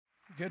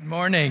Good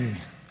morning.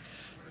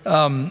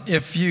 I've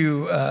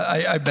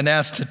been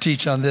asked to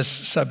teach on this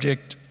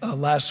subject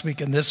last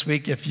week and this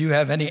week. If you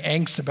have any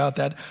angst about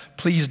that,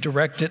 please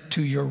direct it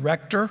to your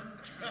rector.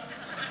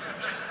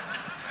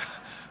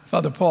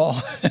 Father Paul,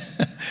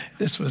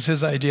 this was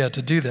his idea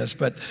to do this,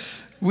 but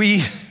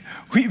we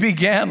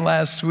began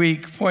last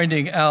week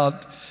pointing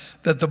out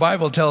that the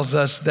Bible tells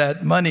us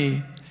that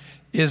money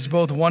is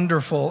both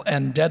wonderful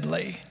and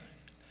deadly.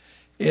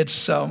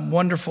 It's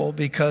wonderful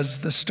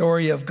because the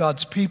story of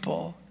God's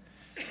people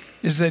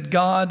is that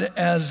God,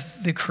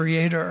 as the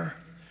creator,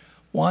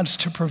 wants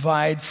to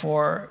provide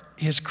for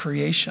his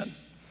creation.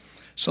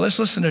 So let's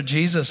listen to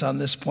Jesus on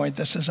this point.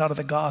 This is out of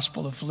the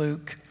Gospel of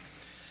Luke.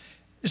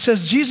 It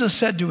says, Jesus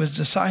said to his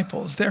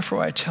disciples,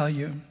 "Therefore I tell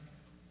you,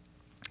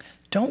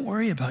 don't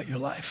worry about your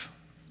life,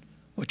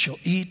 what you'll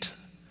eat,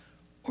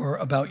 or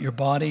about your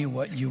body,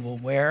 what you will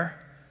wear.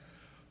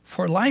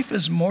 For life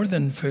is more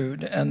than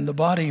food, and the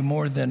body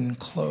more than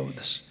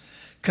clothes.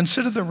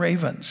 Consider the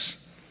ravens.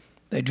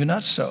 They do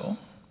not sow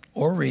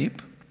or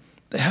reap.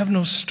 They have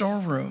no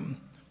storeroom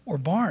or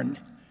barn,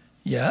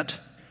 yet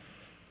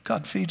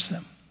God feeds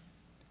them.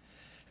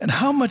 And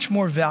how much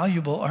more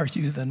valuable are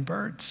you than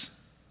birds?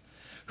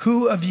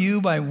 Who of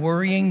you, by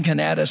worrying, can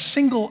add a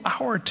single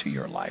hour to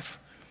your life?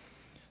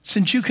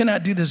 Since you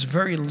cannot do this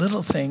very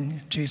little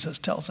thing," Jesus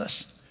tells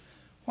us,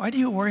 "why do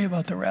you worry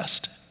about the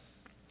rest?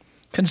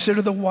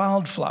 Consider the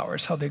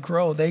wildflowers, how they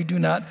grow. They do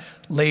not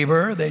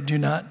labor, they do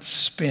not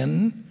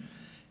spin.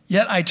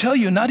 Yet I tell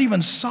you, not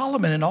even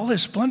Solomon in all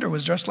his splendor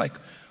was dressed like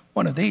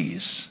one of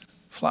these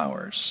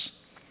flowers.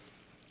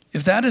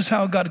 If that is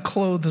how God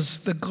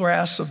clothes the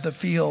grass of the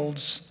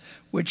fields,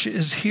 which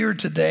is here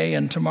today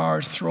and tomorrow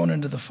is thrown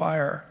into the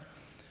fire,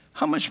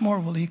 how much more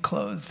will he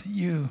clothe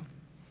you,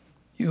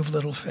 you of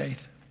little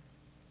faith?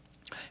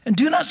 And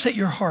do not set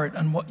your heart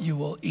on what you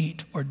will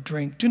eat or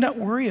drink. Do not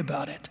worry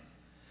about it.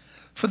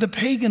 For the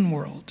pagan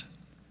world,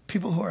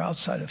 people who are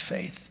outside of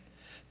faith,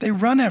 they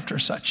run after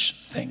such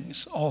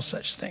things, all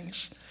such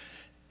things.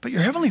 But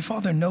your heavenly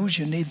Father knows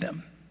you need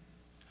them.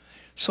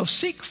 So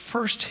seek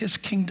first his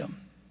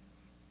kingdom,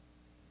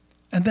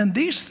 and then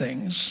these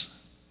things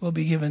will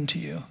be given to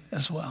you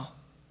as well."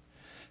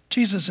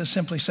 Jesus is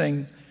simply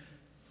saying,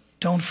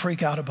 don't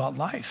freak out about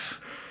life.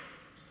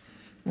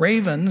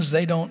 Ravens,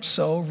 they don't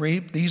sow,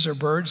 reap. These are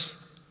birds.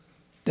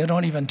 They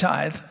don't even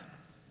tithe.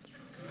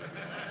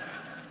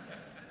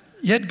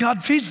 Yet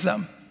God feeds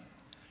them,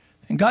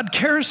 and God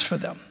cares for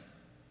them.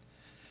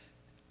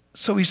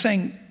 So he's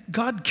saying,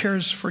 God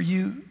cares for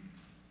you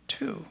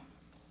too.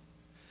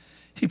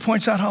 He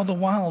points out how the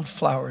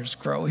wildflowers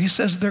grow. He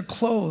says their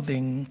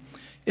clothing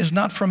is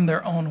not from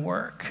their own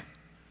work,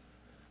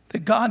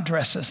 that God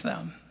dresses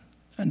them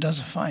and does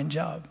a fine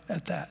job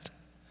at that.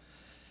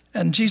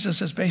 And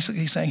Jesus is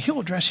basically saying, he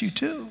will dress you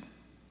too,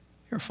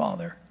 your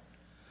Father.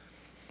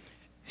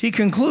 He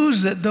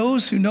concludes that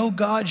those who know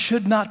God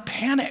should not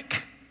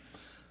panic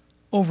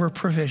over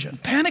provision.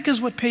 Panic is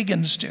what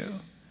pagans do.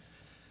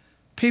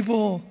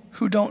 People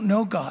who don't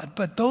know God,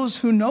 but those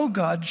who know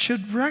God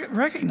should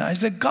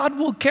recognize that God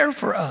will care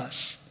for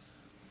us.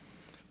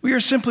 We are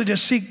simply to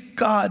seek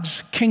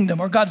God's kingdom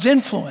or God's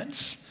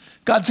influence,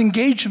 God's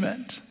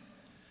engagement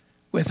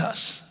with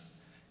us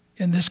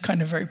in this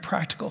kind of very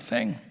practical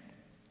thing.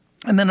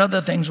 And then other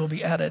things will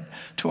be added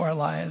to our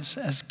lives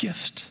as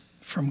gift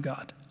from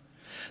God.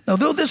 Now,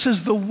 though this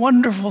is the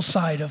wonderful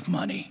side of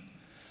money,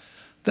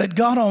 that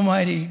God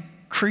Almighty,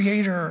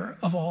 creator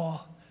of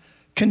all,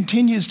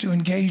 continues to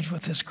engage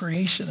with his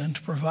creation and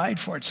to provide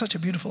for it. Such a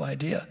beautiful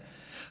idea.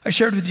 I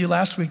shared with you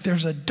last week,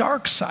 there's a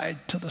dark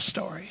side to the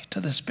story,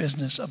 to this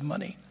business of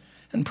money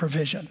and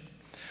provision,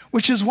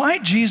 which is why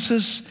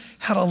Jesus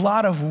had a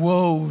lot of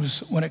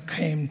woes when it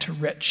came to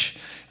rich,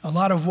 a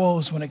lot of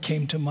woes when it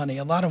came to money,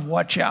 a lot of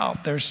watch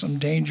out, there's some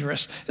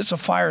dangerous, it's a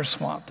fire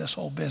swamp, this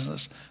whole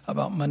business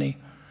about money.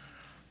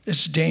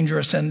 It's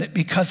dangerous, and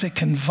because it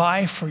can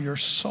vie for your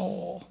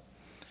soul.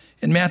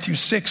 In Matthew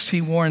 6, he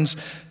warns,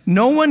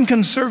 no one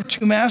can serve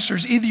two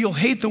masters. Either you'll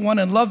hate the one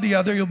and love the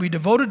other, you'll be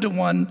devoted to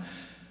one,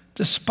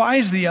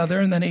 despise the other.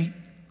 And then he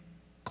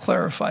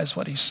clarifies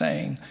what he's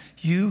saying.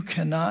 You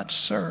cannot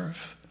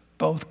serve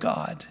both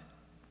God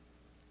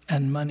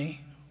and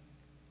money.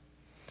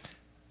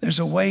 There's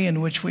a way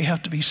in which we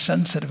have to be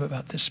sensitive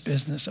about this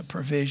business of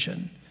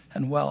provision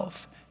and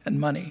wealth and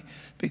money,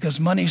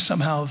 because money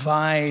somehow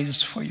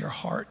vies for your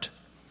heart.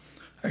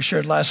 I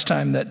shared last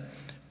time that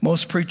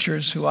most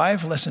preachers who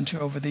I've listened to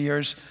over the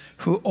years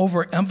who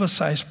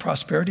overemphasize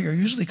prosperity are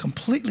usually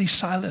completely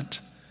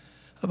silent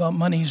about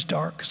money's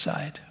dark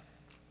side.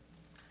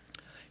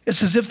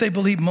 It's as if they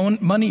believe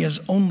money is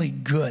only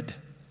good,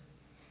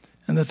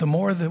 and that the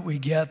more that we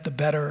get, the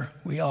better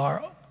we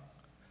are.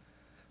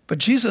 But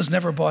Jesus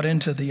never bought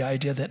into the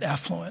idea that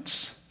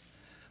affluence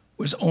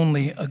was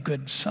only a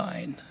good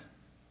sign.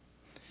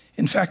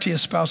 In fact, he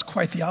espoused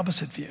quite the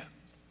opposite view.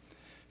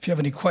 If you have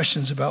any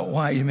questions about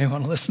why, you may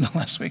want to listen to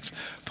last week's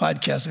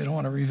podcast. We don't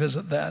want to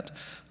revisit that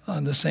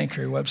on the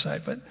Sanctuary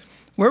website. But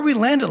where we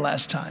landed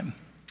last time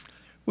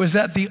was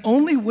that the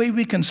only way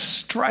we can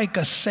strike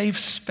a safe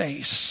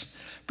space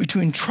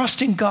between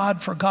trusting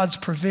God for God's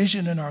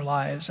provision in our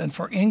lives and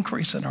for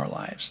increase in our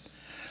lives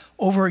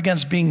over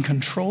against being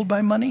controlled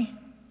by money,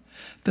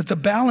 that the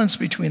balance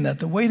between that,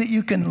 the way that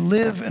you can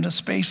live in a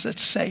space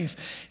that's safe,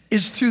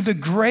 is through the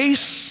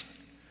grace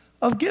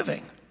of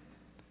giving.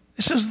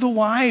 This is the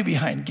why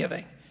behind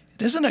giving.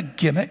 It isn't a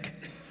gimmick.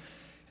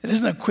 It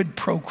isn't a quid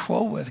pro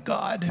quo with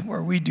God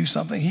where we do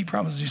something, he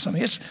promises to do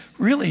something. It's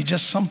really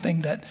just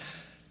something that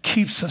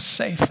keeps us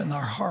safe in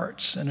our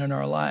hearts and in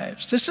our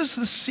lives. This is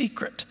the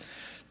secret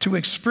to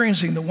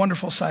experiencing the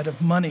wonderful side of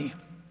money,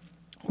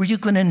 where you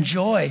can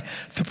enjoy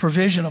the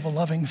provision of a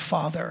loving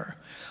Father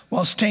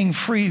while staying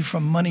free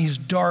from money's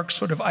dark,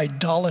 sort of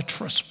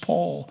idolatrous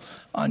pull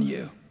on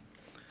you.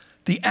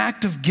 The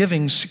act of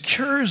giving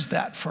secures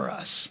that for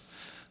us.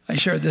 I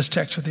shared this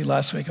text with you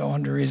last week. I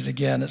wanted to read it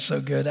again. It's so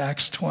good.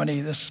 Acts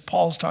 20. This is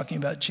Paul's talking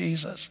about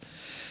Jesus.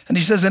 And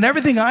he says, "In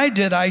everything I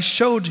did, I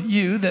showed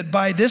you that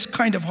by this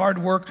kind of hard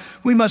work,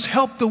 we must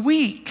help the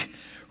weak,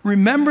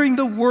 remembering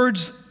the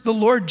words the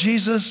Lord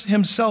Jesus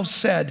himself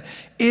said,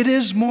 'It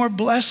is more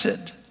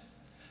blessed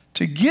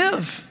to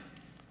give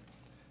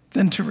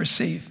than to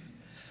receive.'"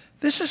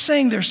 This is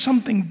saying there's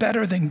something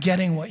better than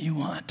getting what you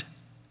want.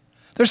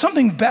 There's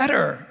something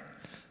better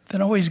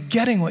than always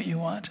getting what you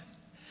want.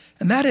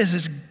 And that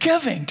is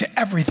giving to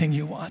everything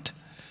you want.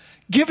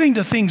 Giving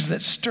to things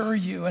that stir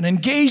you and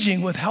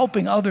engaging with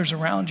helping others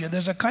around you.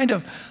 There's a kind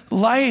of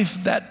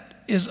life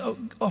that is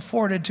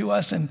afforded to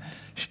us and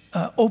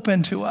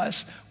open to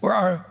us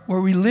where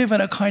we live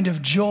in a kind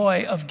of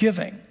joy of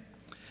giving.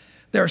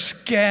 There are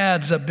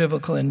scads of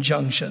biblical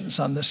injunctions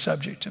on the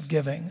subject of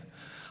giving,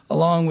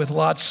 along with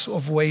lots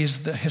of ways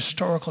the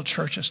historical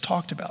church has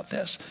talked about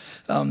this.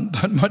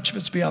 But much of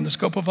it's beyond the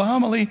scope of a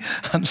homily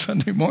on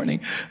Sunday morning.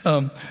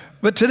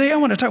 But today I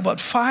want to talk about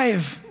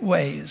 5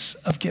 ways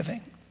of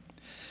giving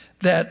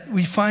that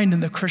we find in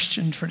the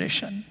Christian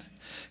tradition.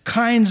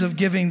 Kinds of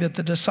giving that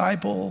the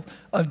disciple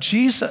of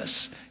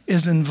Jesus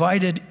is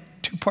invited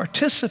to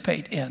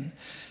participate in.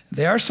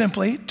 They are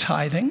simply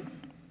tithing,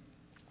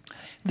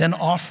 then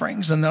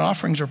offerings, and then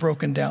offerings are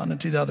broken down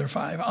into the other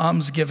 5.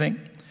 Almsgiving,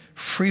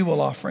 free will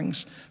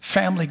offerings,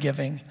 family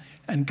giving,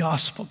 and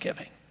gospel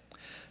giving.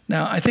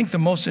 Now, I think the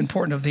most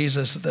important of these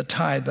is the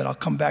tithe, but I'll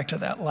come back to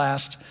that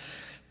last.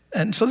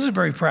 And so this is a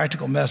very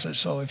practical message,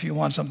 so if you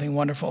want something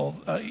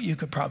wonderful, you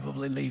could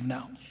probably leave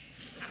now.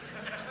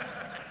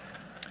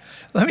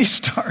 Let me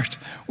start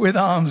with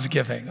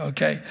almsgiving,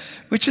 okay?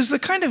 Which is the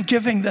kind of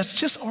giving that's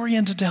just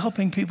oriented to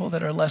helping people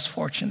that are less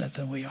fortunate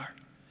than we are.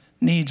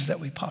 Needs that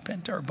we pop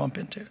into or bump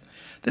into.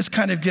 This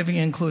kind of giving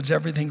includes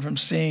everything from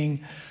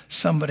seeing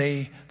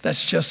somebody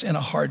that's just in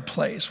a hard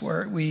place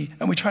where we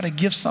try to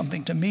give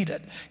something to meet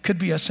it. Could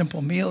be a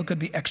simple meal, could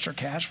be extra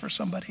cash for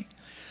somebody.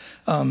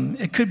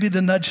 It could be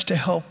the nudge to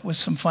help with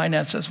some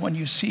finances when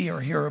you see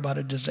or hear about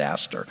a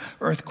disaster,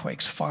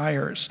 earthquakes,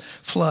 fires,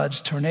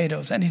 floods,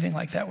 tornadoes, anything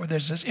like that, where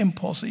there's this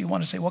impulse that you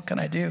want to say, what can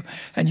I do?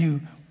 And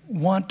you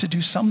want to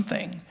do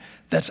something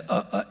that's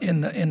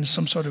in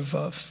some sort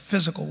of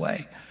physical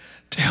way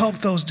to help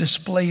those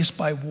displaced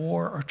by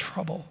war or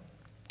trouble,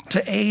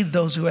 to aid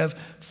those who have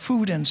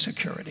food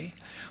insecurity,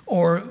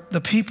 or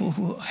the people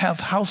who have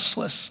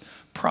houseless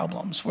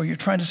problems, where you're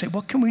trying to say,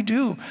 what can we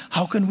do?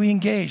 How can we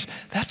engage?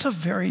 That's a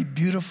very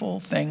beautiful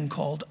thing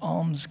called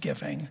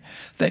almsgiving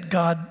that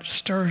God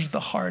stirs the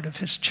heart of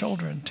his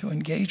children to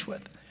engage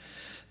with.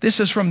 This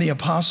is from the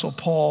Apostle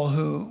Paul,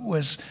 who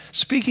was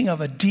speaking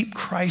of a deep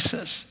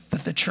crisis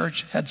that the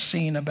church had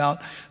seen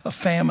about a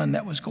famine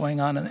that was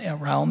going on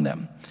around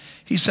them.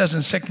 He says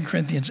in 2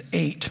 Corinthians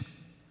 8,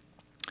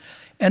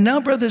 "And now,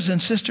 brothers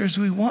and sisters,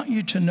 we want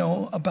you to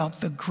know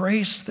about the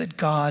grace that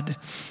God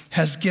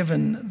has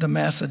given the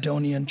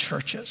Macedonian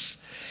churches.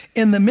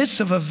 In the midst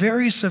of a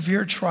very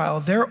severe trial,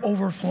 their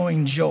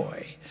overflowing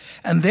joy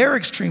and their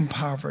extreme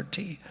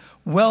poverty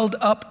welled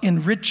up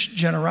in rich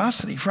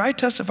generosity. For I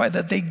testify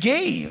that they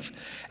gave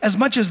as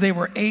much as they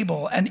were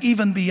able and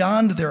even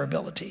beyond their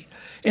ability,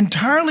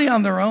 entirely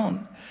on their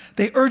own.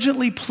 They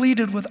urgently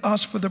pleaded with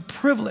us for the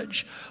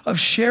privilege of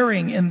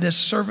sharing in this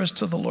service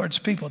to the Lord's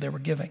people," they were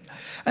giving.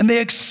 "And they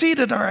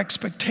exceeded our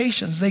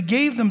expectations. They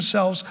gave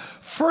themselves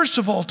first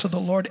of all to the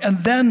Lord,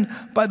 and then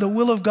by the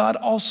will of God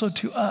also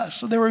to us."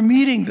 So they were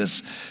meeting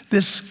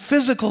this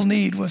physical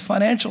need with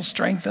financial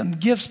strength and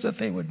gifts that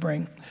they would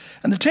bring.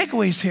 And the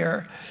takeaways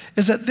here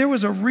is that there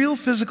was a real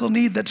physical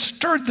need that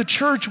stirred the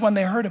church when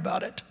they heard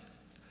about it.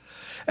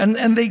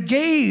 And they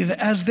gave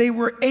as they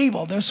were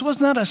able. This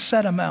was not a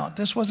set amount.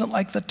 This wasn't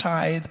like the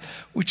tithe,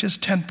 which is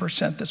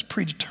 10% that's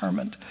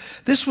predetermined.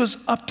 This was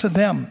up to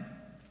them,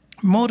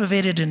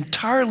 motivated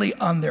entirely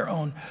on their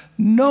own.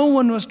 No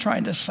one was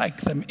trying to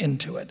psych them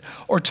into it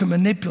or to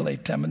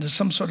manipulate them into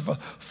some sort of a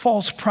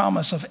false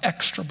promise of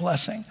extra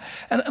blessing.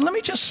 And let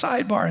me just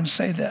sidebar and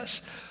say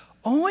this.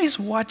 Always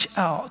watch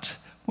out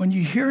when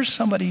you hear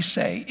somebody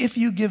say, if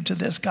you give to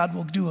this, God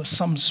will do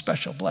some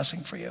special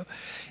blessing for you.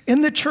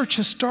 In the church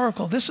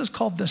historical, this is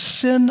called the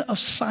sin of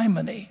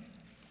simony.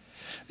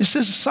 This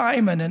is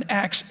Simon in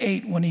Acts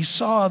 8, when he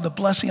saw the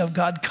blessing of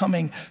God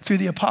coming through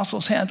the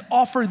apostles' hand,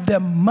 offered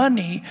them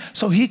money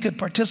so he could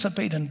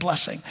participate in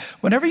blessing.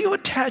 Whenever you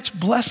attach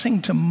blessing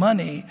to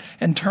money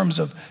in terms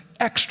of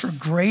extra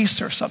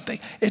grace or something,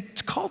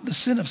 it's called the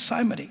sin of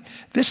simony.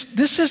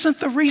 This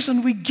isn't the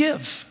reason we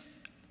give.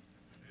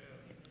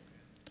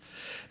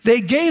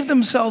 They gave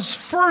themselves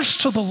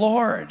first to the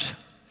Lord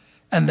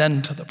and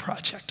then to the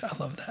project. I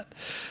love that.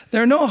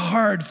 There are no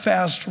hard,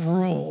 fast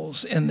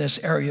rules in this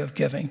area of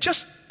giving.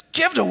 Just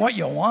give to what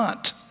you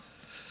want,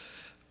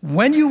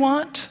 when you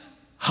want,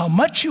 how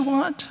much you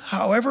want,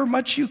 however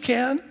much you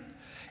can.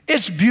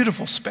 It's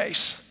beautiful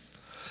space.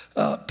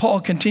 Paul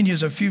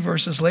continues a few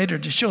verses later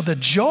to show the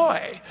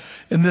joy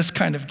in this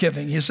kind of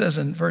giving. He says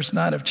in verse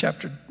 7 of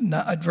chapter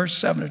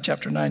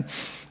 9,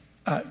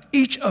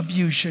 each of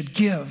you should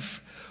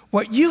give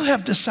what you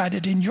have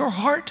decided in your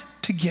heart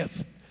to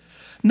give,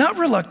 not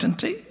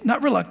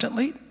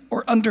reluctantly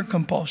or under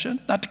compulsion,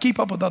 not to keep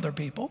up with other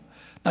people,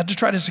 not to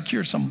try to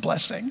secure some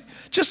blessing.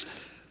 Just,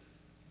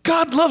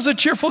 God loves a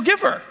cheerful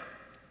giver.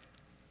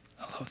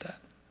 I love that.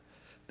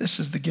 This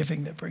is the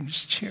giving that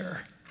brings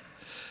cheer.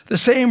 The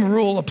same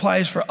rule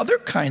applies for other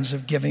kinds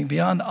of giving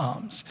beyond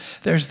alms.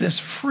 There's this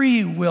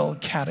free will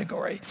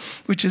category,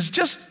 which is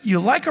just you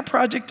like a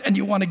project and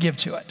you want to give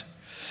to it.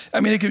 I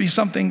mean, it could be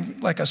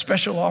something like a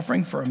special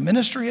offering for a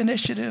ministry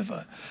initiative,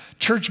 a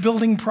church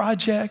building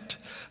project,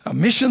 a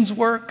missions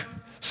work,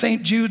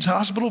 St. Jude's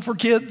Hospital for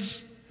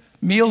Kids,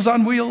 Meals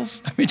on Wheels.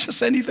 I mean,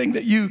 just anything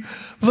that you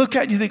look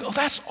at and you think, oh,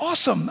 that's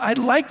awesome. I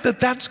like that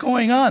that's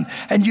going on.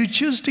 And you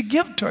choose to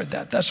give toward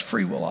that. That's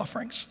free will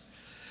offerings.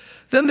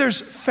 Then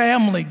there's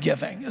family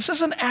giving. This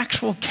is an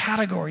actual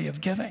category of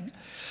giving.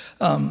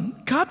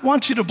 God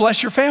wants you to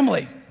bless your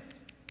family.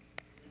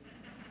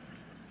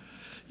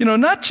 You know,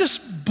 not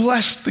just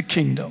bless the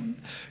kingdom.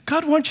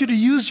 God wants you to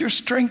use your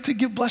strength to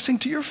give blessing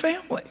to your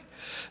family.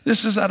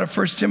 This is out of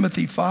 1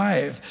 Timothy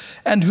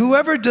 5. And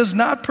whoever does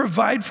not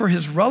provide for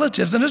his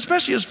relatives, and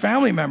especially his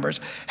family members,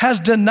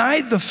 has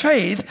denied the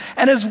faith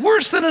and is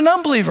worse than an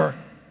unbeliever.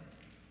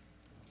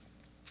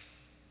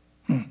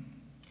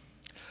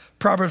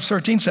 Proverbs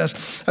 13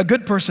 says, a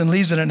good person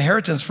leaves an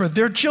inheritance for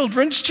their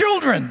children's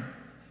children.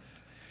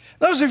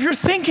 In other words, if you're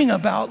thinking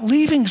about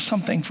leaving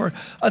something for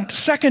a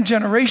second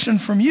generation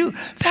from you,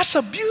 that's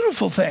a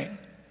beautiful thing.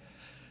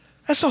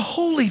 That's a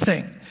holy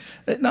thing.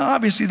 Now,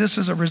 obviously, this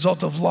is a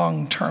result of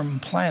long-term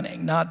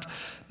planning, not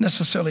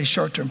necessarily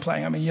short-term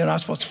planning. I mean, you're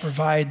not supposed to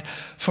provide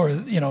for,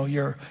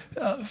 your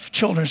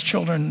children's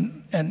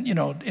children and,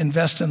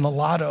 invest in the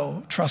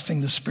lotto,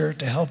 trusting the Spirit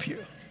to help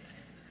you.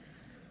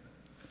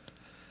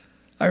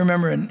 I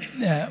remember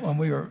when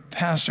we were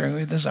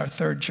pastoring, this is our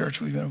third church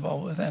we've been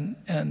involved with, and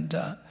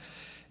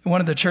in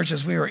one of the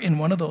churches, we were in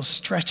one of those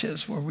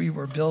stretches where we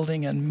were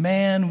building, and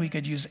man, we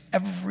could use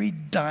every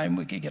dime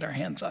we could get our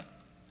hands on.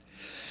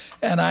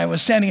 And I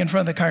was standing in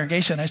front of the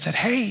congregation. I said,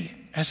 hey,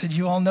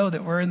 you all know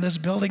that we're in this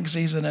building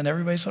season and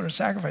everybody's sort of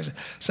sacrificing.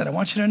 I said, I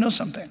want you to know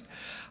something.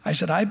 I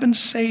said, I've been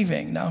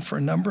saving now for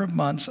a number of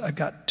months. I've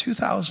got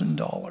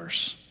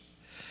 $2,000.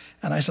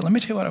 And I said, let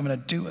me tell you what I'm going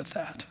to do with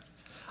that.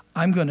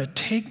 I'm going to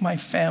take my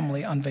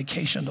family on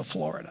vacation to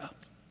Florida,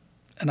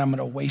 and I'm going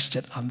to waste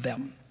it on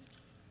them.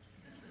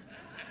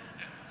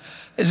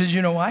 I said,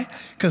 you know why?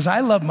 Because I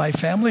love my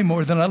family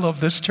more than I love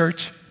this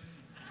church.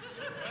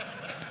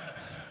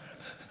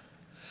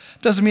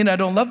 Doesn't mean I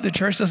don't love the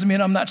church. Doesn't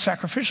mean I'm not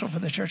sacrificial for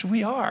the church.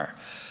 We are.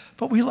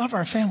 But we love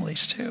our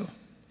families too.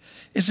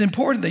 It's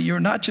important that you're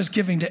not just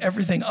giving to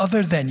everything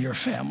other than your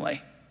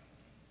family.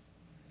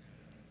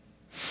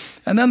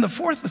 And then the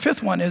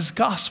fifth one is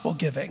gospel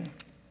giving.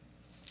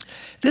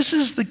 This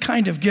is the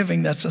kind of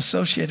giving that's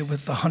associated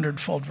with the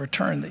 100-fold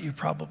return that you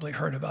probably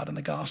heard about in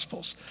the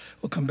Gospels.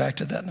 We'll come back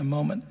to that in a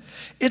moment.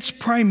 It's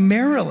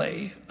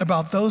primarily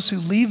about those who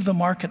leave the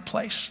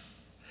marketplace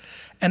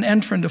and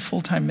enter into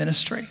full-time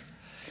ministry.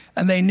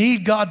 And they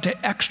need God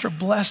to extra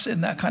bless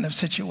in that kind of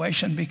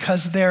situation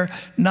because they're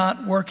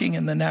not working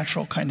in the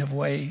natural kind of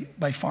way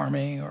by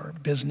farming or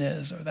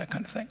business or that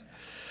kind of thing.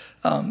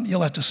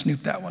 You'll have to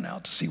snoop that one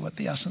out to see what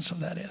the essence of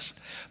that is.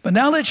 But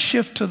now let's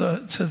shift to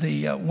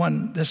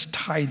this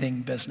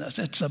tithing business.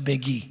 It's a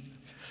biggie.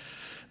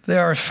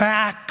 There are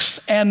facts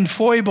and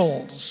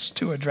foibles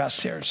to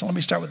address here. So let me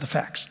start with the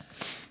facts.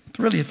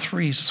 Really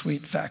 3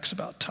 sweet facts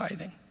about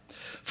tithing.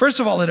 First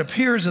of all, it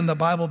appears in the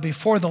Bible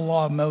before the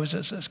law of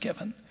Moses is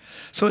given.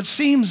 So it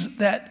seems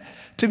that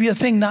to be a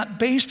thing not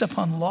based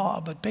upon law,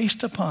 but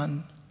based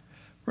upon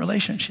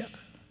relationship.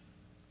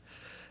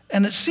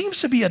 And it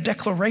seems to be a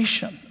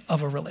declaration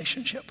of a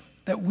relationship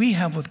that we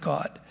have with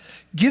God.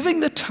 Giving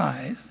the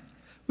tithe,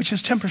 which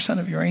is 10%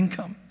 of your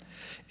income,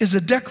 is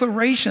a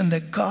declaration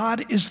that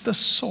God is the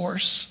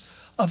source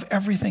of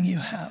everything you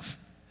have.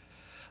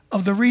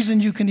 Of the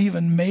reason you can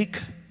even make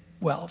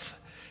wealth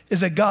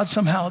is that God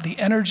somehow, the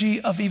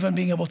energy of even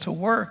being able to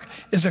work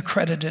is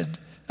accredited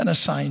and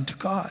assigned to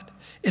God.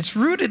 It's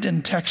rooted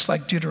in texts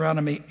like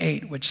Deuteronomy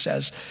 8, which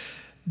says,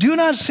 do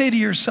not say to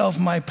yourself,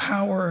 my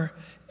power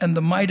and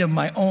the might of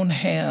my own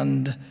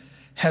hand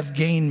have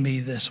gained me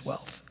this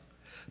wealth.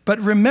 But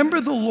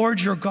remember the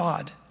Lord your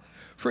God,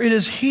 for it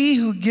is he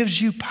who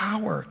gives you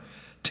power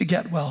to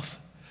get wealth,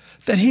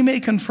 that he may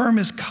confirm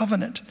his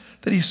covenant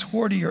that he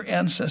swore to your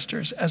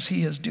ancestors as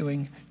he is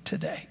doing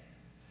today.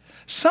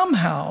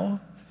 Somehow,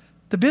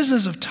 the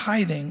business of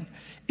tithing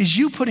is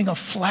you putting a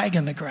flag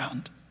in the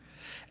ground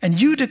and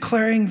you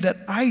declaring that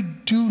I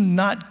do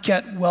not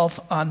get wealth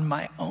on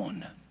my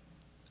own.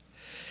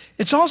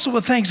 It's also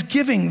a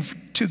thanksgiving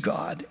to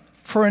God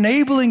for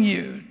enabling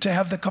you to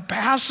have the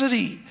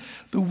capacity,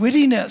 the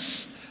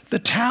wittiness, the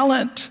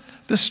talent,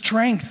 the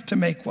strength to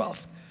make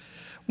wealth.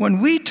 When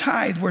we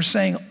tithe, we're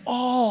saying,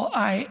 all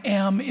I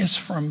am is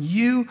from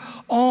you,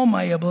 all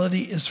my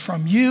ability is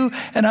from you,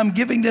 and I'm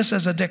giving this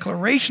as a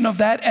declaration of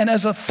that and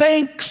as a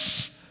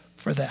thanks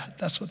for that.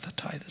 That's what the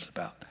tithe is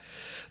about.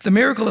 The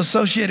miracle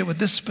associated with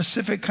this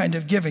specific kind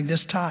of giving,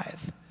 this tithe,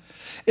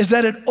 is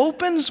that it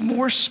opens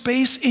more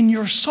space in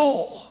your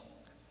soul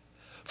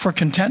for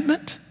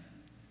contentment,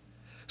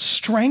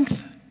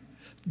 strength,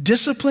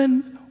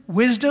 discipline,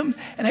 wisdom,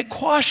 and it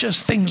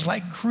quashes things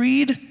like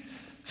greed,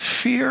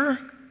 fear,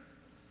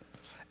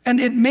 and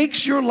it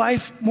makes your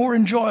life more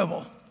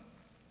enjoyable.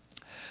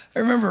 I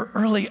remember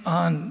early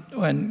on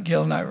when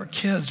Gail and I were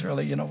kids,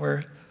 really,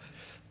 we're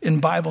in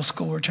Bible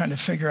school, we're trying to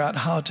figure out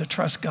how to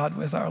trust God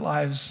with our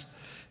lives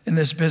in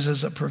this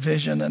business of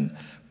provision, and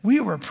we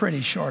were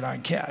pretty short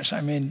on cash. I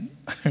mean,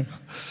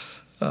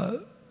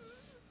 the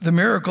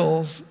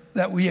miracles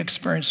that we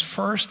experienced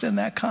first in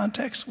that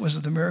context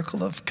was the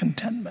miracle of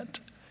contentment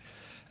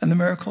and the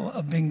miracle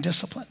of being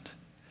disciplined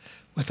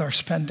with our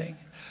spending.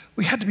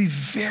 We had to be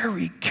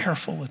very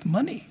careful with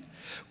money.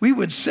 We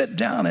would sit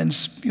down and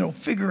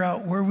figure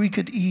out where we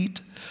could eat,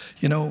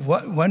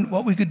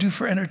 what we could do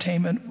for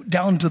entertainment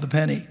down to the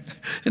penny.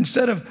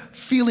 Instead of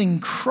feeling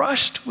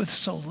crushed with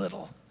so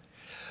little,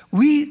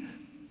 we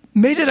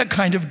made it a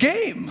kind of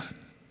game.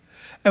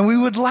 And we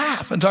would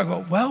laugh and talk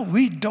about, well,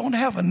 we don't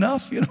have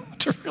enough,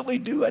 to really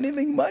do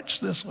anything much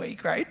this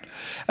week, right?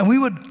 And we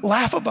would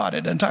laugh about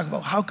it and talk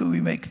about how could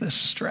we make this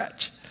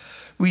stretch.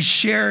 We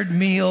shared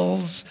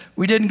meals.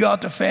 We didn't go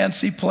out to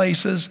fancy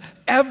places.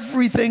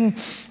 Everything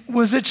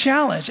was a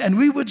challenge. And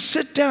we would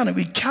sit down and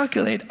we'd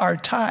calculate our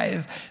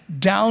tithe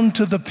down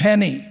to the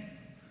penny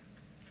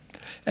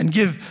and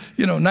give,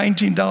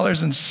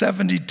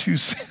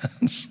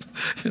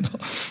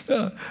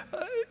 $19.72.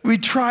 We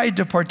tried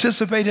to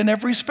participate in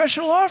every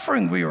special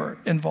offering we were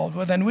involved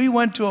with. And we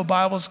went to a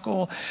Bible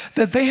school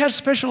that they had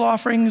special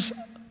offerings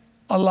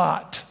a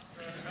lot.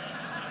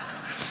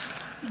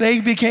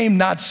 They became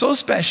not so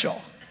special,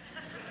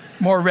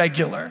 more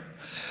regular.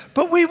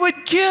 But we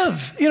would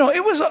give,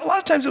 it was a lot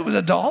of times it was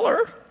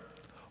 $1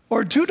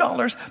 or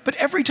 $2, but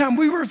every time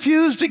we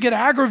refused to get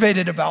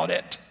aggravated about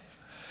it.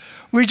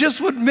 We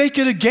just would make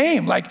it a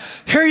game. Like,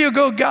 here you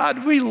go,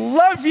 God, we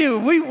love you.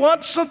 We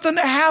want something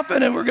to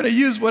happen, and we're going to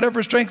use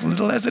whatever strength,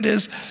 little as it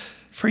is,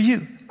 for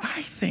you.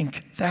 I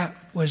think that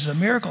was a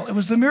miracle. It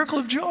was the miracle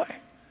of joy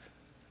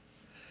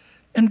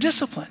and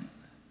discipline.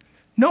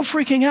 No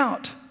freaking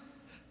out.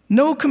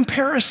 No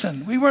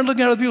comparison. We weren't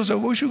looking at other people and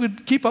saying, wish we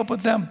could keep up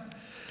with them.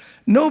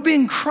 No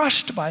being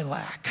crushed by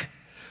lack.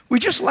 We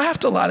just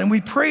laughed a lot, and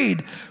we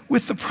prayed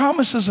with the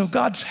promises of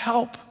God's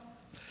help.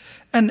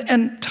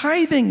 And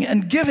tithing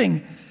and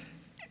giving,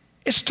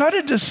 it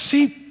started to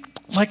seem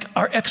like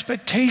our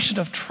expectation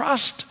of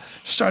trust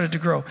started to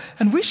grow.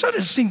 And we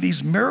started seeing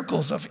these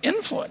miracles of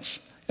influence.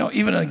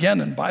 Even again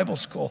in Bible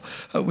school,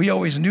 we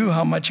always knew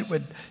how much it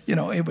would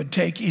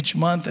take each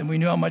month, and we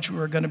knew how much we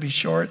were going to be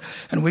short,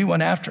 and we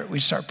went after it. We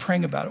started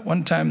praying about it.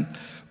 One time,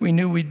 we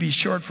knew we'd be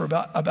short for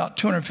about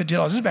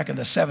 $250. This is back in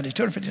the 70s.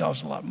 $250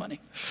 is a lot of money.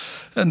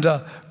 And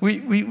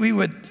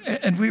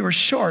we were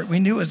short. We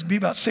knew it would be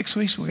about 6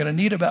 weeks. We were going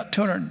to need about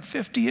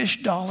 $250-ish,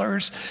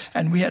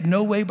 and we had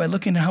no way by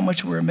looking at how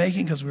much we were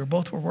making, because we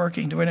both were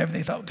working, doing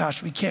everything. Thought,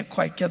 gosh, we can't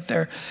quite get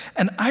there.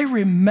 And I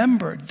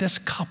remembered this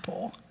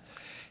couple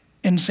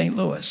in St.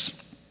 Louis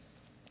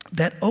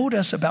that owed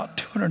us about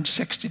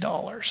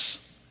 $260.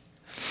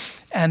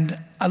 And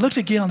I looked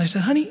at Gail and I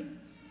said, honey,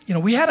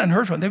 we hadn't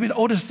heard from them. They've been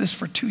owed us this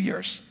for 2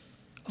 years,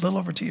 a little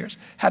over 2 years.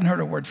 Hadn't heard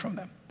a word from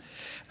them.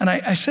 And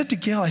I said to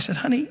Gail, I said,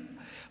 honey,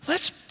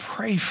 let's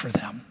pray for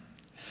them.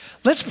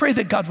 Let's pray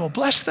that God will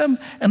bless them,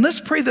 and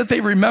let's pray that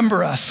they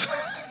remember us.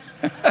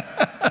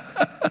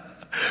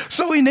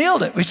 So we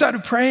nailed it. We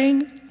started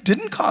praying,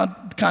 didn't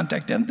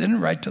contact them, didn't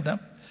write to them.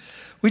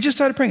 We just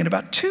started praying. And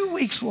about 2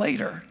 weeks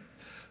later,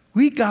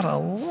 we got a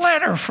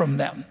letter from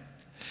them.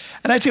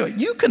 And I tell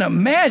you can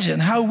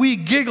imagine how we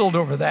giggled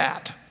over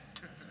that.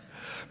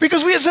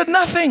 Because we had said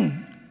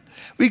nothing.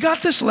 We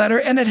got this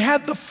letter, and it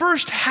had the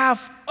first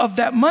half of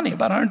that money,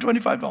 about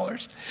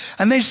 $125.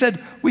 And they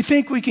said, we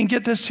think we can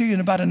get this to you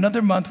in about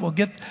another month. We'll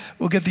get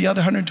the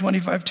other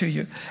 $125 to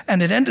you.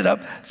 And it ended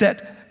up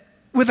that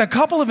with a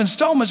couple of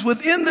installments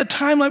within the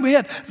timeline we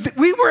had,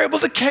 we were able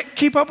to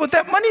keep up with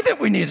that money that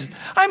we needed.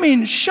 I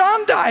mean,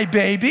 Shandai,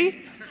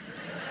 baby.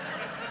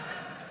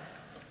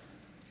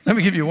 Let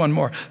me give you one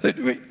more.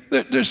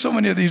 There's so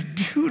many of these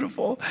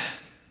beautiful,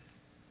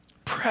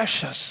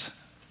 precious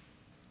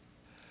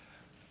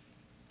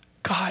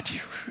God,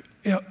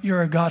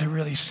 you're a God who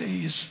really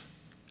sees.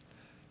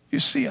 You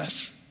see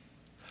us.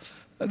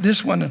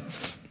 This one,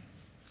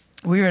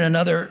 we were in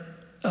another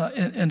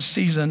in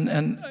season,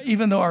 and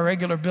even though our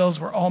regular bills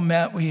were all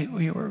met,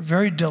 we were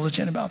very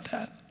diligent about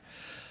that.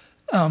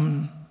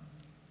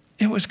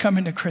 It was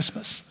coming to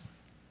Christmas,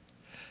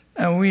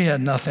 and we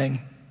had nothing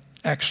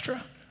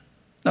extra,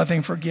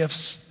 nothing for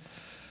gifts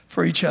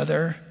for each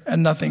other,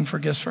 and nothing for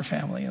gifts for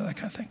family, and that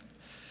kind of thing.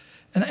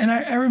 And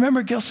I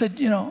remember Gil said,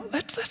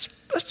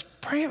 let's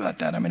pray about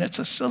that. I mean, it's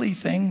a silly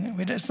thing. I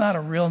mean, it's not a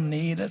real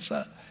need. It's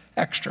a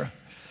extra.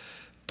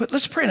 But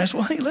let's pray. And I said,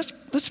 well, hey,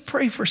 let's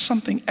pray for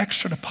something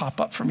extra to pop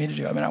up for me to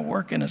do. I mean, I'm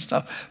working and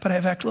stuff, but I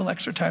have a little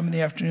extra time in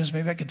the afternoons.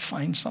 Maybe I could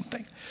find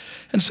something.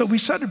 And so we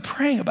started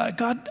praying about it.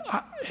 God,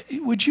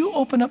 would you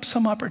open up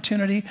some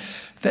opportunity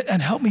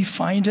and help me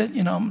find it,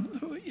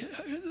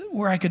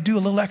 where I could do a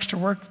little extra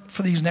work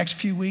for these next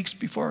few weeks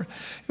before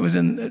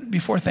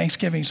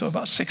Thanksgiving, so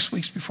about 6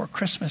 weeks before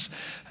Christmas.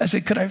 I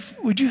said,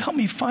 would you help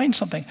me find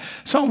something?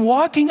 So I'm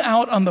walking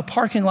out on the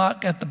parking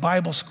lot at the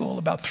Bible school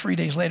about 3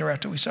 days later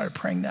after we started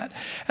praying that.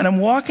 And I'm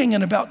walking,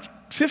 and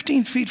about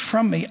 15 feet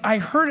from me, I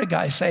heard a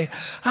guy say,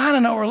 I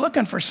don't know, we're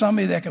looking for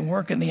somebody that can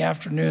work in the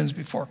afternoons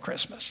before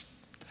Christmas.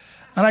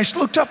 And I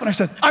looked up and I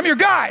said, I'm your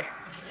guy.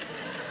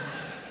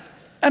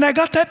 And I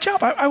got that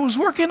job. I was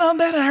working on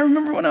that, and I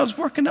remember when I was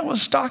working, I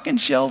was stocking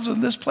shelves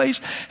in this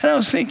place, and I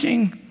was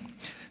thinking,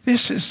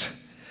 this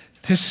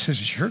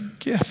is your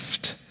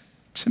gift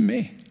to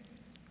me.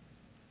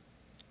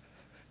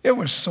 It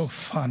was so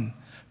fun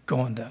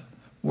going to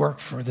work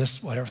for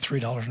this, whatever,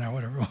 $3 an hour,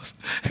 whatever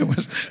it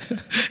was.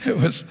 It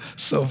was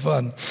so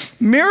fun.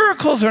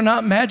 Miracles are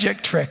not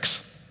magic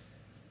tricks.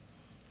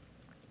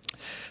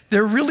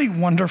 They're really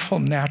wonderful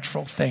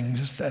natural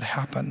things that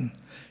happen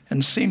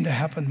and seem to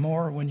happen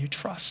more when you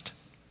trust.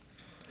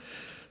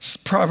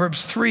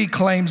 Proverbs 3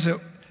 claims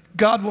that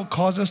God will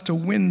cause us to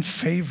win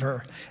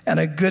favor and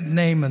a good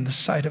name in the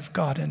sight of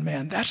God and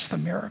man. That's the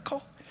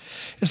miracle.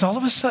 Is all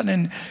of a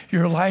sudden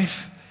your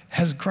life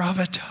has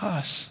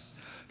gravitas.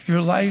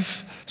 Your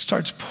life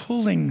starts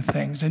pulling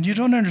things, and you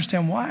don't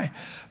understand why,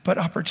 but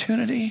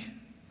opportunity,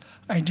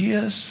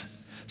 ideas,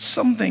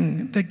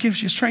 something that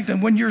gives you strength.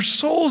 And when your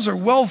souls are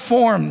well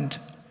formed,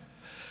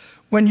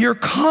 when you're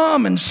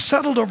calm and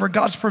settled over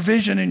God's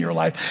provision in your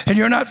life, and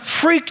you're not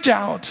freaked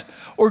out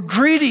or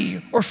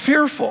greedy or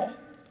fearful,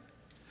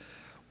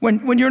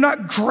 when you're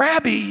not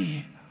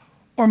grabby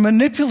or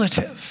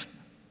manipulative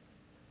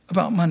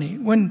about money,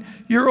 when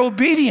you're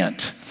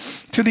obedient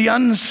to the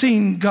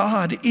unseen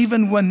God,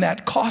 even when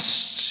that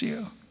costs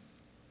you,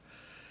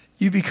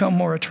 you become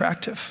more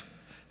attractive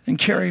and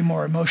carry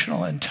more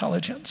emotional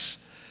intelligence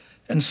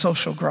and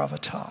social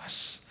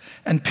gravitas.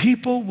 And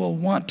people will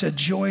want to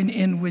join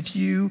in with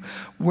you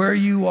where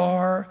you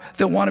are.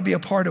 They'll want to be a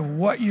part of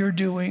what you're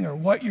doing or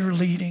what you're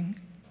leading.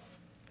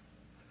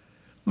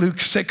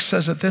 Luke 6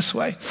 says it this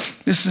way.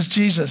 This is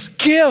Jesus.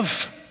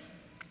 Give.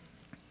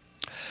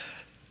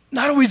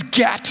 Not always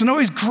get, not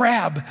always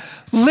grab.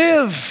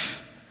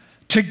 Live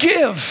to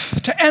give,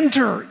 to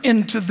enter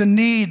into the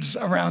needs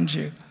around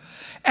you.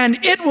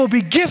 And it will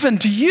be given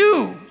to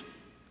you.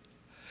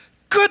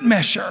 Good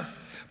measure.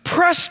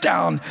 Pressed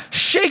down,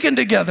 shaken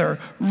together,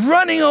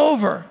 running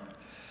over.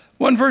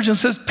 One version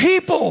says,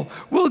 people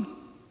will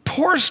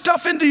pour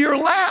stuff into your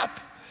lap.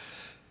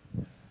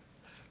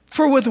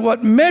 For with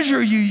what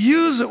measure you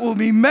use, it will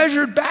be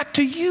measured back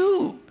to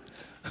you.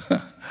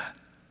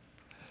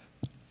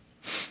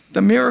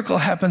 The miracle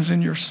happens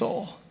in your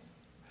soul,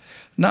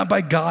 not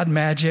by God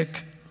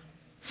magic.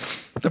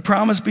 The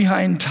promise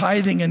behind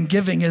tithing and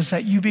giving is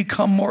that you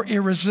become more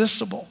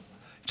irresistible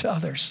to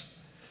others.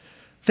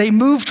 They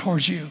move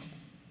towards you.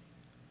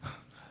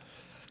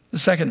 The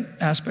second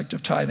aspect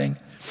of tithing,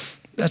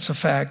 that's a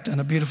fact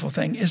and a beautiful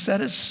thing, is that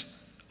it's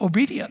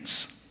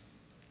obedience.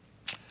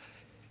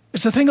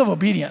 It's a thing of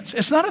obedience.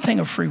 It's not a thing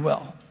of free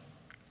will.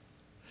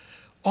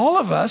 All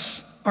of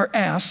us are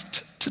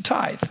asked to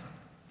tithe.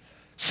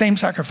 Same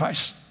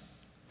sacrifice.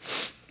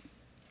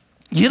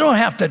 You don't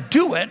have to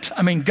do it.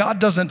 I mean, God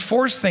doesn't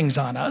force things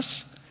on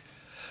us,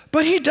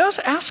 but he does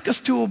ask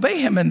us to obey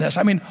him in this.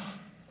 I mean,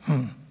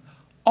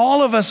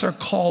 all of us are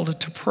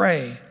called to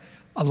pray.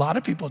 A lot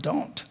of people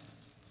don't.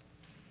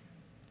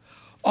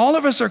 All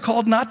of us are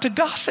called not to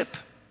gossip.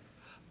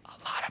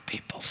 A lot of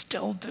people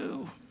still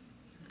do.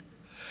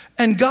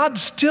 And God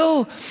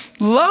still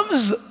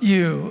loves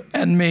you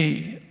and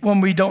me when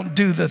we don't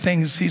do the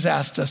things he's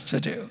asked us to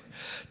do.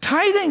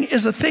 Tithing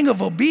is a thing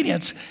of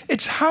obedience.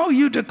 It's how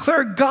you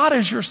declare God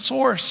as your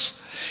source.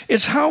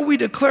 It's how we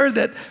declare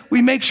that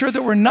we make sure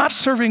that we're not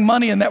serving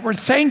money and that we're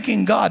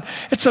thanking God.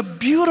 It's a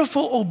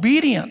beautiful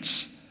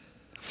obedience.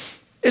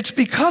 It's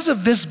because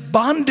of this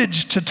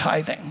bondage to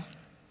tithing.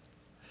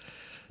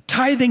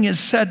 Tithing is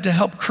said to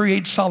help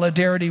create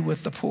solidarity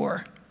with the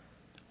poor.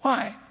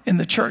 Why? In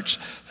the church,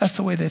 that's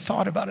the way they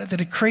thought about it, that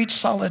it creates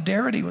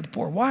solidarity with the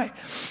poor. Why?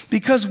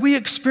 Because we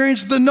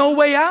experience the no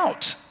way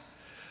out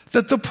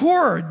that the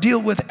poor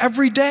deal with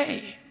every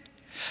day.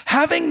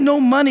 Having no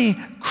money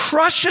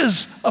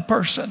crushes a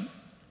person.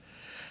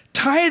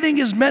 Tithing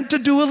is meant to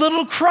do a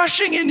little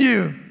crushing in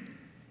you.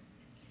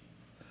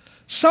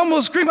 Some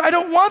will scream, I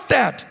don't want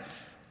that.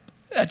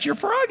 That's your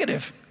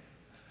prerogative.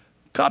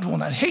 God will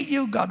not hate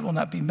you. God will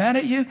not be mad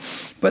at you.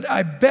 But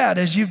I bet,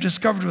 as you've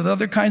discovered with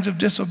other kinds of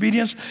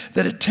disobedience,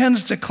 that it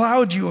tends to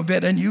cloud you a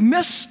bit and you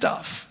miss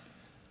stuff.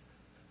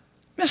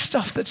 Miss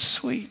stuff that's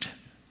sweet.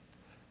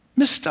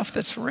 Miss stuff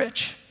that's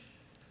rich.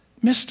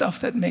 Miss stuff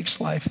that makes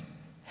life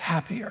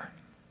happier.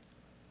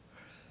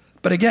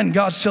 But again,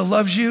 God still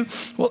loves you,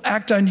 will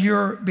act on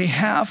your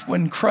behalf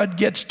when crud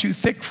gets too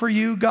thick for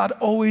you. God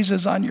always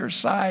is on your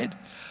side,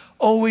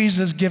 always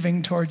is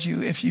giving towards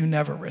you if you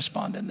never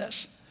respond in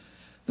this.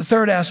 The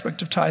third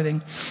aspect of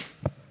tithing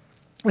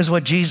is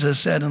what Jesus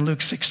said in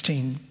Luke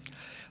 16.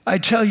 I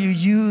tell you,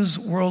 use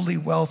worldly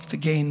wealth to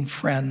gain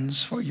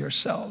friends for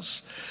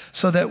yourselves,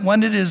 so that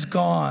when it is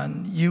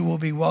gone, you will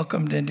be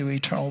welcomed into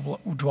eternal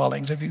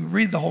dwellings. If you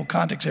read the whole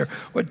context here,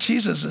 what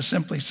Jesus is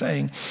simply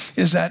saying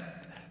is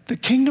that the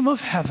kingdom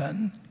of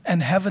heaven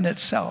and heaven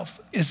itself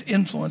is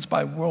influenced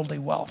by worldly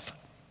wealth.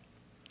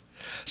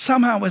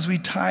 Somehow, as we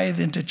tithe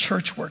into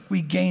church work,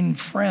 we gain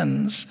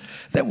friends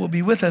that will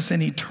be with us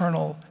in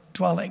eternal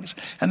dwellings.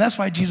 And that's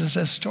why Jesus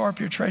says, store up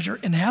your treasure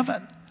in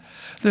heaven.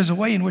 There's a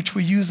way in which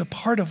we use a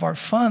part of our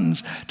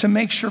funds to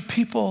make sure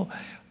people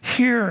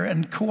hear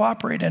and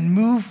cooperate and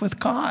move with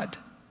God,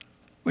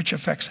 which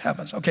affects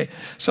heavens. Okay,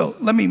 so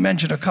let me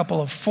mention a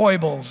couple of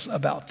foibles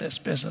about this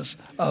business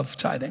of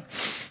tithing.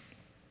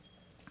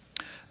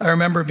 I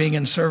remember being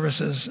in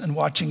services and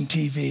watching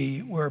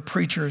TV where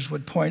preachers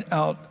would point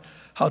out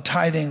how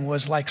tithing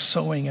was like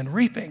sowing and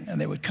reaping,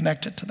 and they would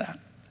connect it to that.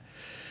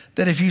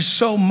 That if you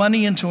sow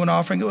money into an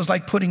offering, it was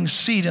like putting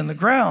seed in the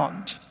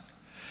ground,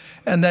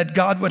 and that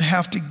God would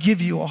have to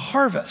give you a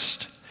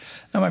harvest.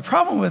 Now, my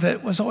problem with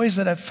it was always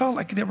that I felt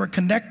like they were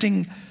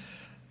connecting,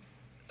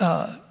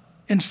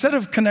 instead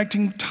of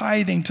connecting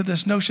tithing to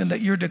this notion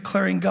that you're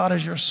declaring God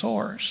as your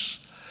source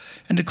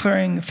and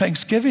declaring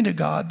thanksgiving to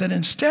God, that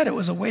instead it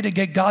was a way to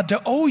get God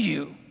to owe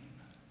you.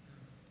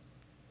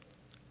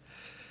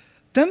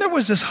 Then there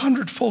was this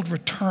 100-fold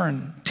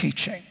return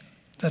teaching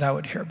that I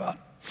would hear about.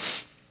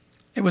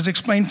 It was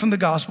explained from the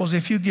Gospels,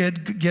 if you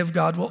give,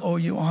 God will owe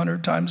you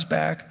 100 times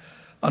back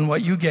on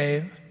what you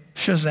gave.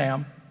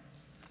 Shazam.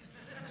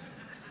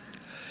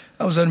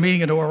 I was at a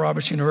meeting at Oral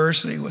Roberts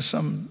University with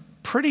some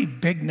pretty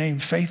big-name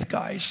faith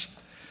guys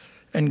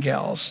and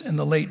gals in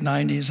the late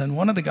 90s, and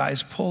one of the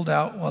guys pulled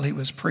out, while he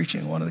was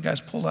preaching, one of the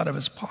guys pulled out of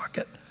his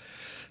pocket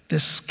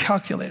this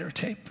calculator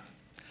tape.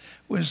 It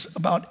was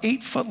about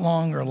 8 foot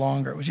long or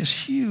longer. It was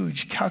just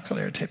huge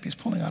calculator tape he's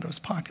pulling out of his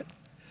pocket.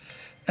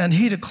 And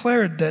he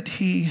declared that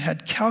he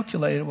had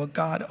calculated what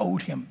God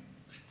owed him.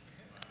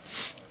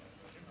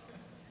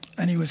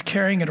 And he was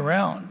carrying it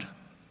around.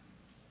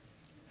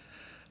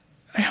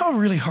 I have a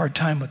really hard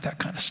time with that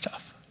kind of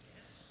stuff.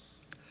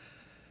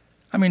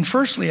 I mean,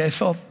 firstly, I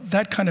felt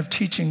that kind of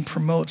teaching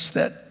is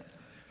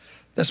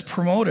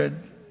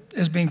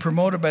being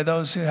promoted by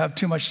those who have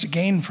too much to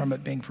gain from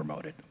it being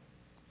promoted,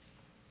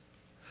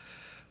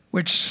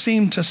 which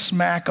seemed to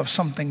smack of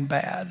something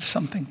bad,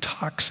 something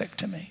toxic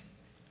to me.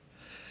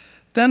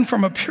 Then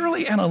from a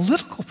purely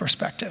analytical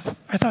perspective,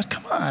 I thought,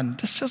 come on,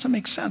 this doesn't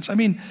make sense. I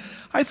mean,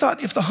 I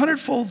thought if the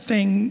 100-fold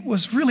thing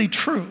was really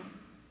true,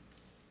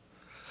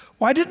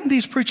 why didn't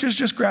these preachers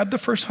just grab the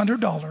first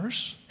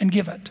 $100 and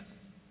give it?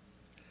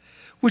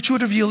 Which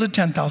would have yielded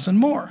 10,000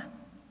 more.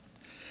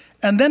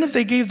 And then if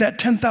they gave that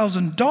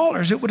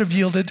 $10,000, it would have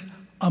yielded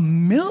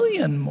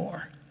 1,000,000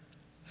 more.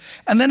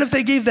 And then if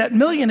they gave that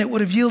 1,000,000, it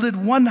would have yielded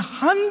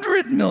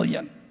 100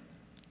 million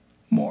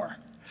more.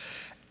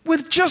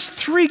 With just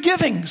 3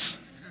 givings.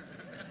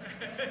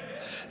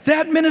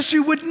 That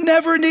ministry would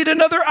never need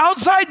another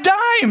outside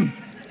dime.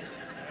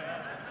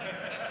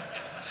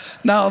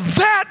 Now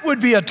that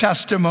would be a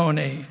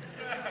testimony.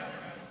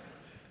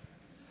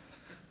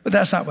 But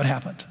that's not what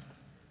happened.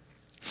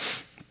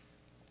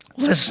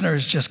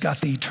 Listeners just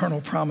got the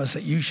eternal promise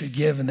that you should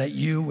give and that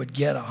you would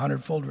get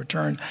 100-fold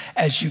return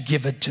as you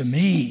give it to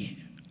me.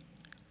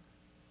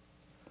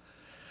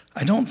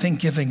 I don't think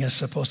giving is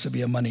supposed to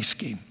be a money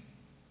scheme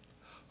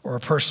or a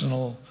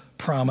personal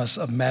promise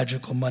of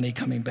magical money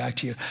coming back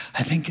to you.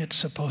 I think it's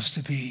supposed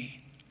to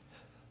be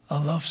a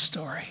love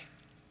story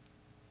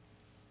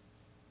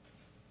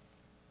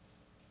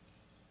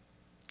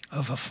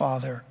of a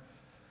father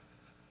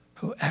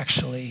who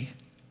actually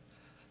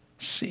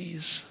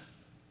sees.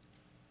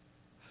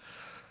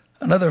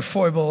 Another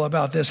foible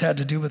about this had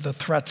to do with the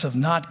threats of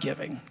not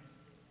giving.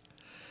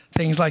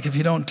 Things like if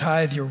you don't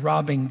tithe, you're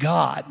robbing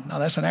God. Now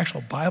that's an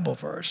actual Bible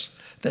verse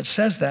that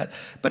says that,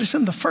 but it's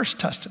in the First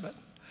Testament,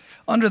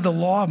 under the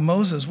law of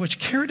Moses, which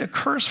carried a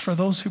curse for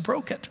those who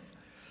broke it.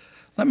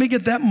 Let me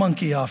get that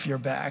monkey off your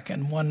back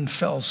in one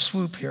fell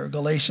swoop here,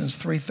 Galatians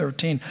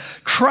 3:13.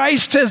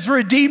 Christ has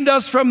redeemed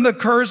us from the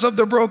curse of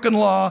the broken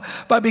law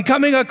by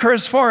becoming a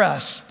curse for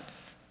us.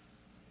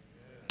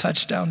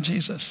 Touchdown,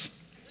 Jesus.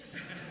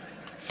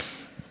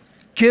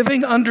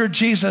 Giving under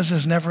Jesus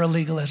is never a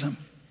legalism.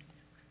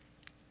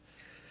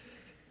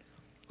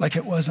 like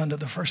it was under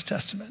the First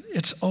Testament.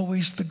 It's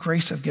always the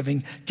grace of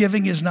giving.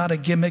 Giving is not a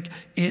gimmick.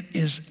 It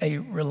is a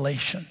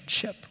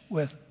relationship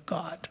with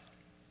God.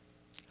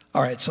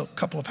 All right, so a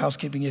couple of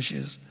housekeeping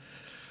issues.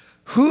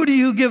 Who do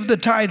you give the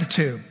tithe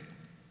to?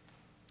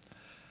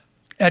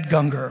 At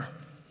Gungor.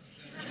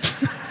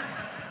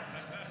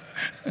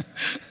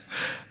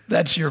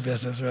 That's your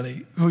business,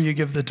 really. Who you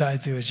give the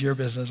tithe to is your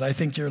business. I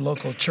think your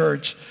local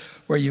church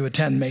where you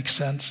attend makes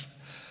sense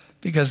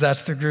because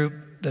that's the group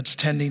that's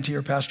tending to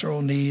your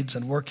pastoral needs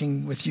and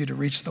working with you to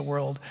reach the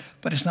world,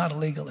 but it's not a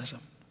legalism.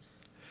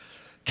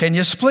 Can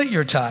you split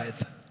your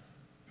tithe?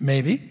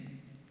 Maybe.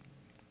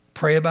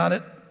 Pray about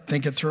it,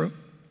 think it through.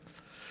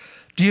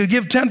 Do you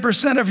give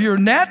 10% of your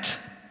net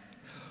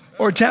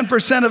or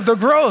 10% of the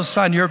gross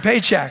on your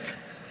paycheck?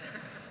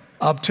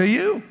 Up to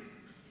you.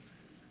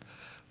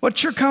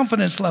 What's your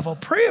confidence level?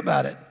 Pray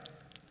about it.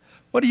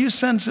 What do you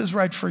sense is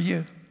right for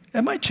you?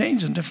 It might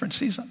change in different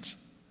seasons.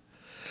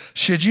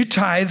 Should you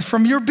tithe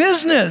from your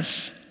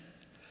business?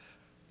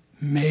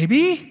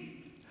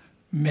 Maybe,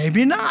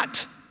 maybe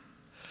not.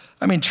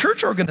 I mean,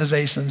 church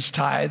organizations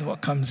tithe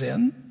what comes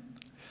in.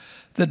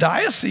 The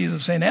Diocese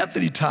of St.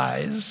 Anthony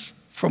tithes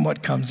from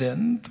what comes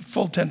in, the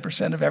full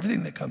 10% of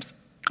everything that comes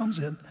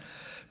in.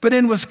 But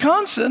in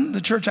Wisconsin,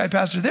 the church I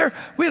pastored there,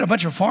 we had a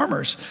bunch of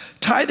farmers.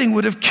 Tithing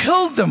would have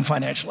killed them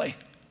financially.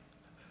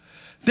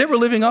 They were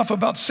living off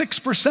about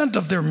 6%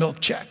 of their milk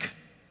check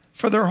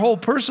for their whole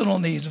personal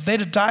needs. If they'd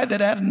have tithed,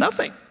 they'd had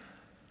nothing.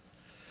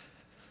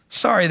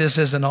 Sorry, this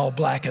isn't all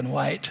black and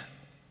white.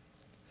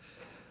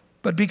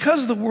 But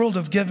because the world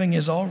of giving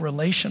is all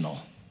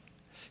relational,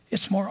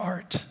 it's more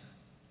art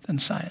than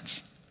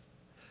science,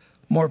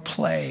 more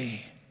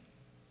play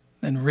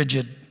than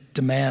rigid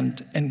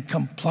demand and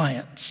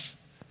compliance.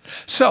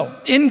 So,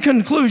 in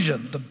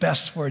conclusion, the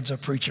best words a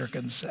preacher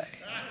can say.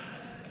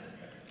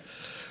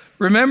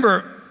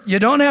 Remember, you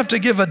don't have to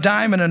give a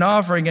dime in an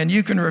offering, and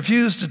you can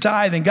refuse to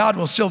tithe, and God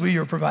will still be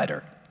your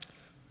provider.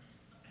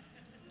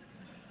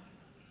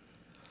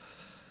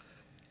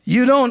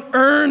 You don't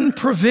earn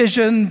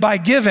provision by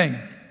giving.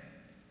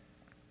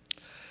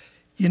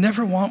 You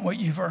never want what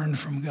you've earned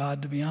from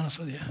God, to be honest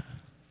with you.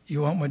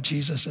 You want what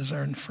Jesus has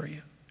earned for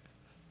you.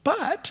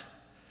 But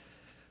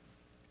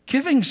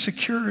giving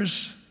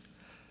secures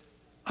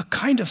a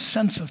kind of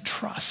sense of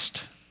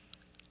trust.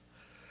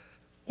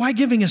 Why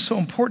giving is so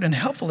important and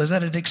helpful is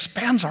that it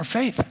expands our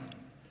faith.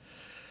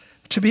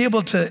 To be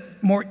able to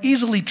more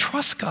easily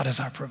trust God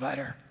as our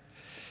provider.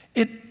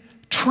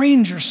 It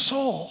trains your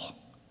soul.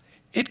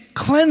 It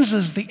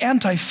cleanses the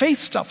anti-faith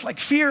stuff like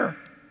fear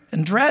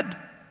and dread.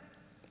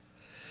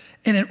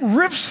 And it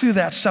rips through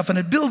that stuff and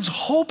it builds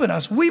hope in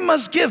us. We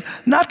must give,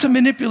 not to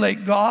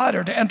manipulate God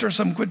or to enter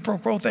some quid pro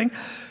quo thing,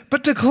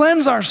 but to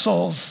cleanse our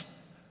souls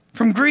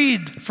from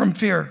greed, from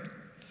fear.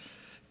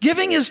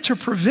 Giving is to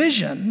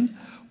provision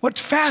what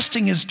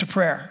fasting is to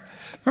prayer.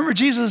 Remember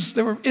Jesus,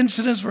 there were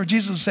incidents where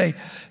Jesus would say,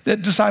 the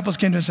disciples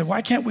came to him and said,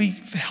 why can't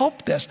we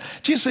help this?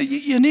 Jesus said,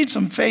 you need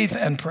some faith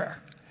and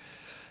prayer.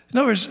 In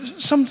other words,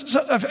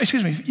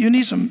 you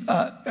need some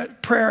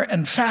prayer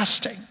and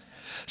fasting.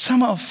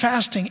 Somehow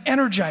fasting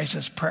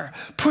energizes prayer,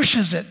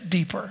 pushes it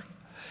deeper.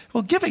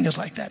 Well, giving is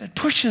like that. It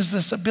pushes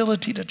this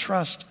ability to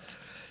trust.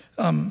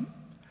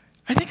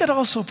 I think it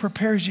also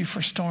prepares you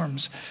for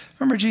storms.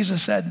 Remember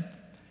Jesus said,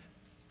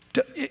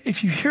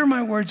 if you hear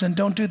my words and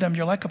don't do them,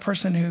 you're like a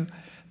person who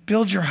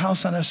builds your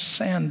house on a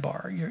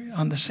sandbar, you're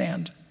on the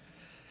sand.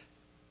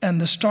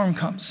 And the storm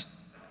comes,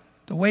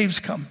 the waves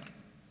come,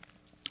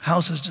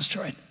 house is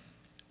destroyed.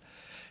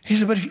 He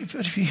said, but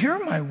if you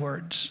hear my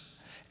words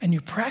and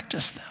you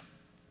practice them,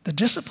 the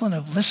discipline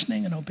of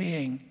listening and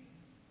obeying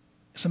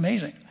is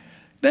amazing.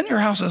 Then your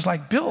house is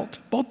like built,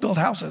 both built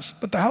houses,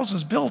 but the house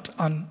is built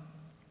on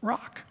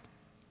rock.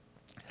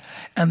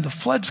 And the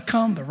floods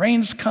come, the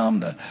rains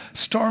come, the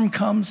storm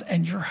comes,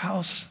 and your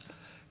house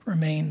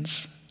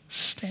remains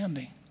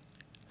standing.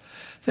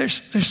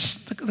 There's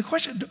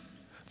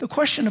the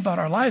question about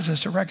our lives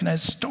is to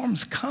recognize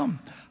storms come.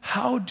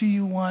 How do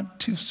you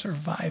want to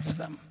survive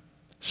them?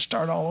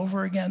 Start all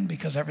over again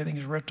because everything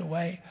is ripped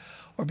away,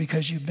 or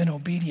because you've been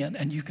obedient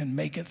and you can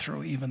make it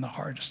through even the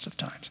hardest of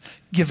times?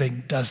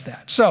 Giving does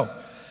that. So,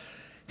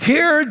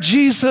 hear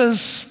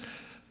Jesus'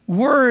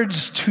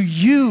 words to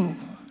you.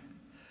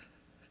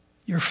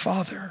 Your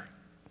Father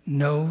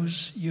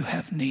knows you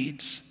have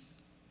needs.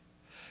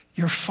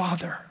 Your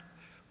Father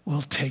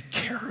will take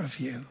care of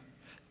you.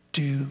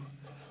 Do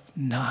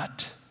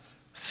not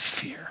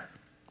fear.